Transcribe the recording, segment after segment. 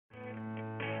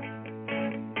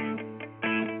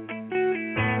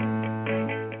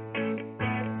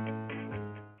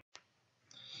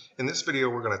In this video,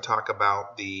 we're going to talk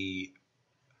about the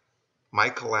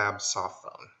Micollab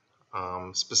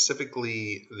Softphone,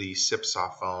 specifically the SIP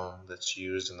Softphone that's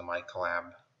used in the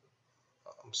Micollab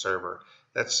server.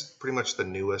 That's pretty much the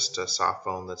newest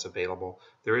Softphone that's available.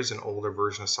 There is an older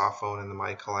version of Softphone in the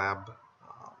Micollab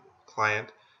client.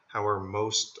 However,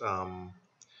 most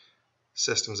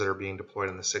systems that are being deployed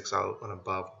in the 6.0 and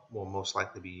above will most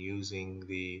likely be using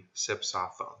the SIP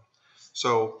Softphone.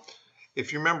 So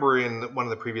if you remember in one of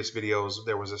the previous videos,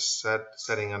 there was a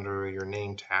setting under your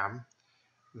name tab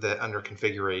that under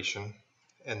configuration,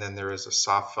 and then there is a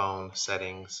Softphone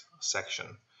settings section.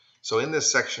 So in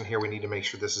this section here, we need to make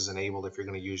sure this is enabled if you're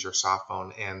going to use your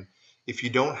Softphone. And if you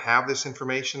don't have this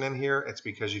information in here, it's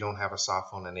because you don't have a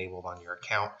Softphone enabled on your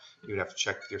account. You would have to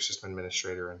check with your system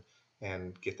administrator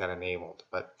and get that enabled.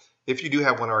 But if you do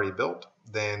have one already built,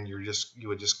 then you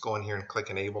would just go in here and click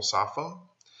Enable Softphone.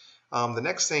 The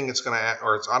next thing it's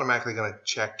automatically going to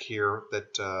check here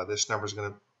that this number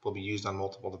will be used on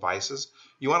multiple devices.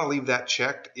 You want to leave that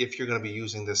checked if you're going to be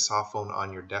using this Softphone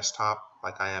on your desktop,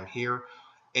 like I am here,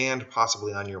 and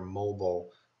possibly on your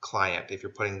mobile client if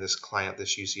you're putting this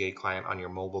UCA client on your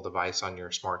mobile device on your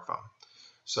smartphone.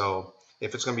 So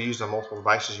if it's going to be used on multiple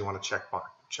devices, you want to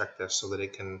check this so that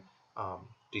it can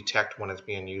detect when it's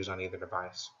being used on either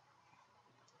device.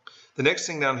 The next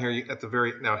thing down here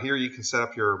here you can set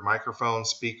up your microphone,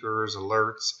 speakers,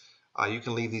 alerts. You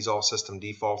can leave these all system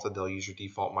defaulted. They'll use your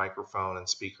default microphone and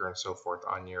speaker and so forth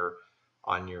on your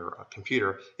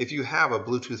computer. If you have a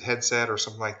Bluetooth headset or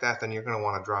something like that, then you're going to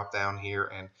want to drop down here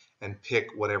and pick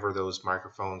whatever those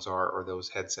microphones are or those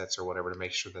headsets or whatever to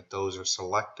make sure that those are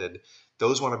selected.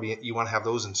 You want to have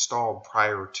those installed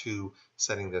prior to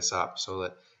setting this up so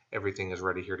that everything is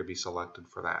ready here to be selected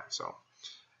for that. So.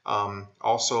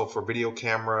 Also for video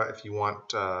camera, if you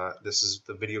want, this is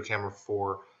the video camera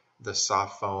for the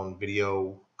Softphone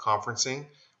video conferencing,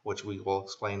 which we will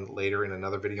explain later in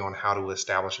another video on how to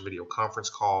establish a video conference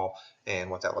call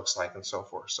and what that looks like and so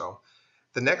forth. So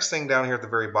the next thing down here at the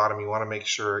very bottom you want to make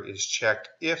sure is checked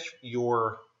if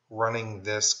you're running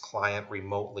this client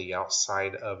remotely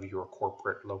outside of your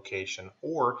corporate location,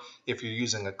 or if you're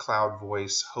using a cloud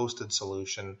voice hosted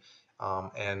solution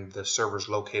and the server's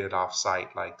located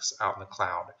off-site, like out in the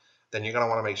cloud, then you're going to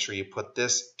want to make sure you put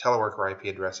this teleworker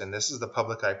IP address in. This is the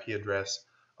public IP address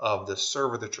of the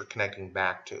server that you're connecting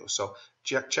back to. So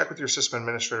check with your system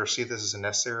administrator, see if this is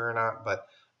necessary or not, but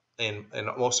in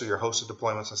most of your hosted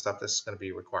deployments and stuff, this is going to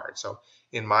be required. So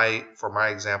for my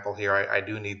example here, I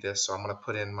do need this, so I'm going to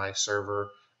put in my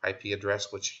server IP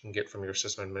address, which you can get from your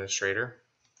system administrator.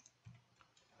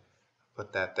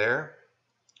 Put that there.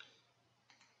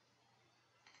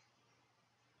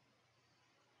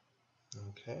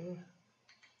 Okay.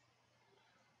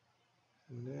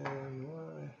 And then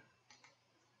why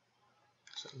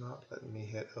is it not letting me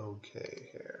hit OK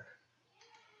here?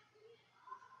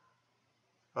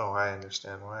 Oh, I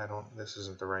understand why this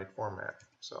isn't the right format.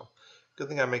 So good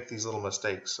thing I make these little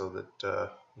mistakes so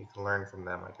that you can learn from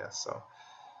them, I guess.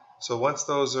 So once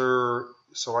those are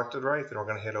selected right, then we're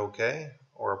going to hit OK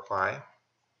or apply.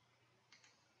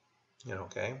 And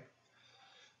OK.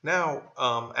 Now,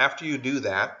 after you do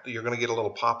that, you're going to get a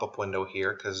little pop-up window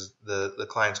here because the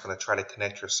client's going to try to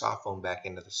connect your Softphone back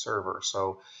into the server.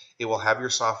 So it will have your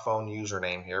Softphone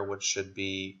username here, which should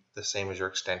be the same as your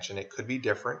extension. It could be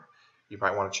different. You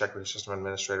might want to check with your system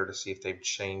administrator to see if they've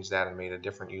changed that and made a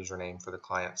different username for the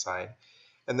client side.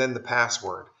 And then the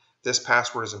password. This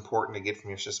password is important to get from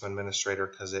your system administrator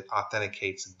because it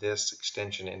authenticates this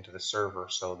extension into the server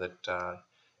so that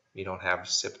you don't have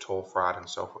SIP toll fraud and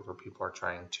so forth where people are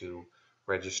trying to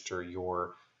register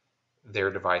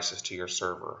their devices to your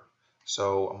server.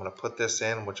 So I'm going to put this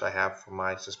in, which I have for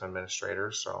my system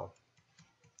administrator. So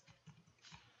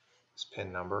this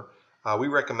PIN number. We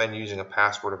recommend using a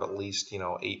password of at least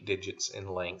 8 digits in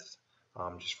length,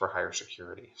 just for higher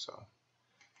security. So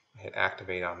hit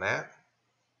activate on that.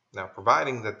 Now,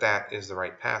 providing that that is the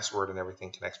right password and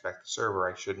everything connects back to the server,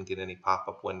 I shouldn't get any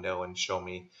pop-up window and show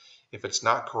me. If it's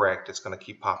not correct, it's going to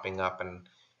keep popping up and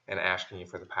asking you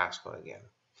for the password again.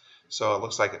 So it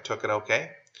looks like it took it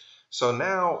OK. So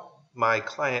now my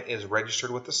client is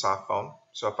registered with the Softphone.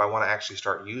 So if I want to actually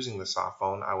start using the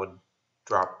Softphone, I would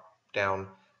drop down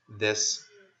this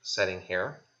setting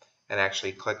here and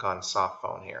actually click on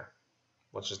Softphone here,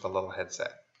 which is the little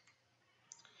headset.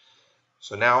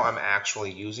 So now I'm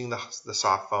actually using the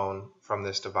Softphone from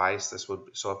this device.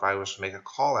 So if I was to make a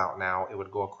call out now, it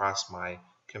would go across my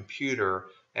computer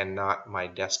and not my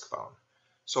desk phone.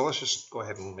 So let's just go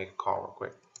ahead and make a call real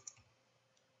quick.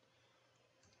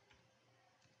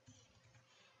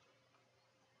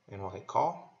 And we'll hit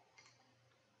call.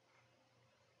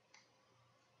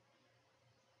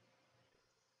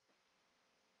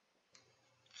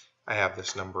 I have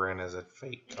this number in as a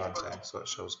fake contact, so it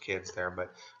shows kids there.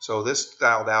 But so this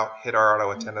dialed out, hit our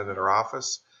auto attendant at our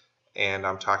office, and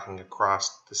I'm talking across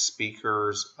the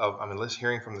speakers of, I'm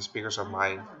hearing from the speakers of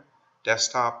my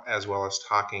desktop as well as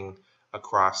talking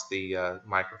across the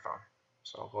microphone.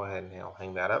 So I'll go ahead and I'll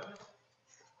hang that up.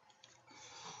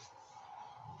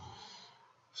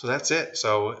 So that's it.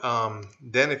 So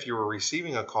then if you were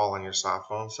receiving a call on your soft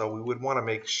phone, so we would want to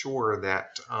make sure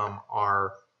that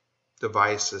our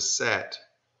device is set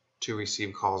to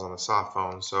receive calls on the soft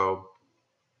phone. So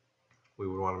we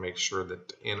would want to make sure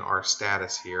that in our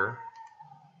status here,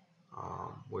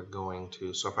 we're going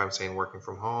to, so if I'm saying working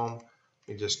from home,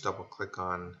 we just double click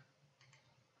on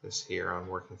this here on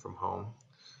working from home.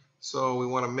 So we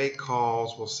want to make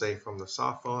calls, we'll say from the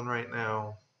soft phone right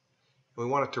now. We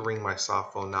want it to ring my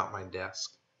soft phone, not my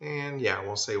desk. And yeah,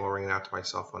 we'll say we'll ring it out to my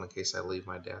cell phone in case I leave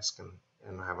my desk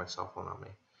and have my cell phone on me.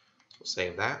 So we'll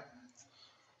save that.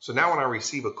 So now when I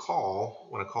receive a call,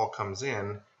 when a call comes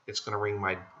in, it's going to ring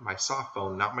my soft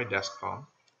phone, not my desk phone,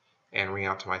 and ring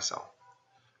out to my cell.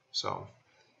 So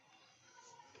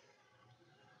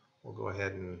we'll go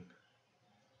ahead and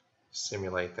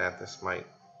simulate that. This might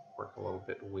work a little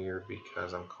bit weird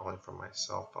because I'm calling from my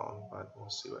cell phone, but we'll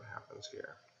see what happens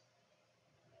here.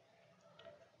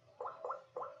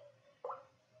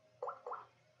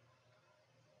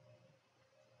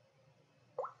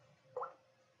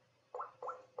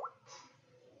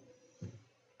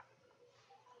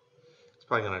 It's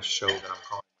probably going to show that I'm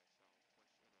calling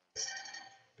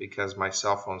because my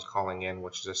cell phone's calling in,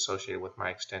 which is associated with my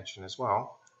extension as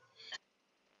well.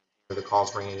 The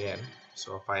call's ringing in.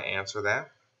 So if I answer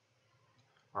that,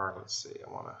 or let's see, I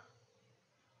want to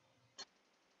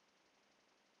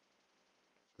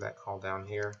that call down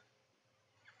here.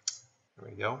 There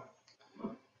we go.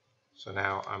 So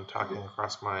now I'm talking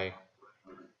across my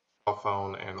cell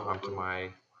phone and onto my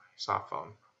soft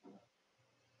phone.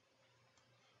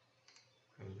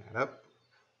 Bring that up.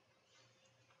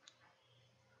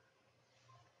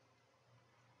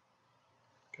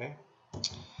 Okay.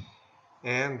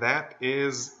 And that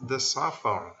is the soft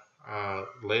phone.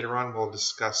 Later on, we'll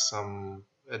discuss some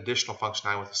additional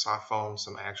functionality with the soft phone,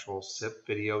 some actual SIP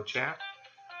video chat.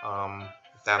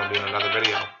 That'll be in another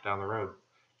video down the road.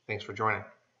 Thanks for joining.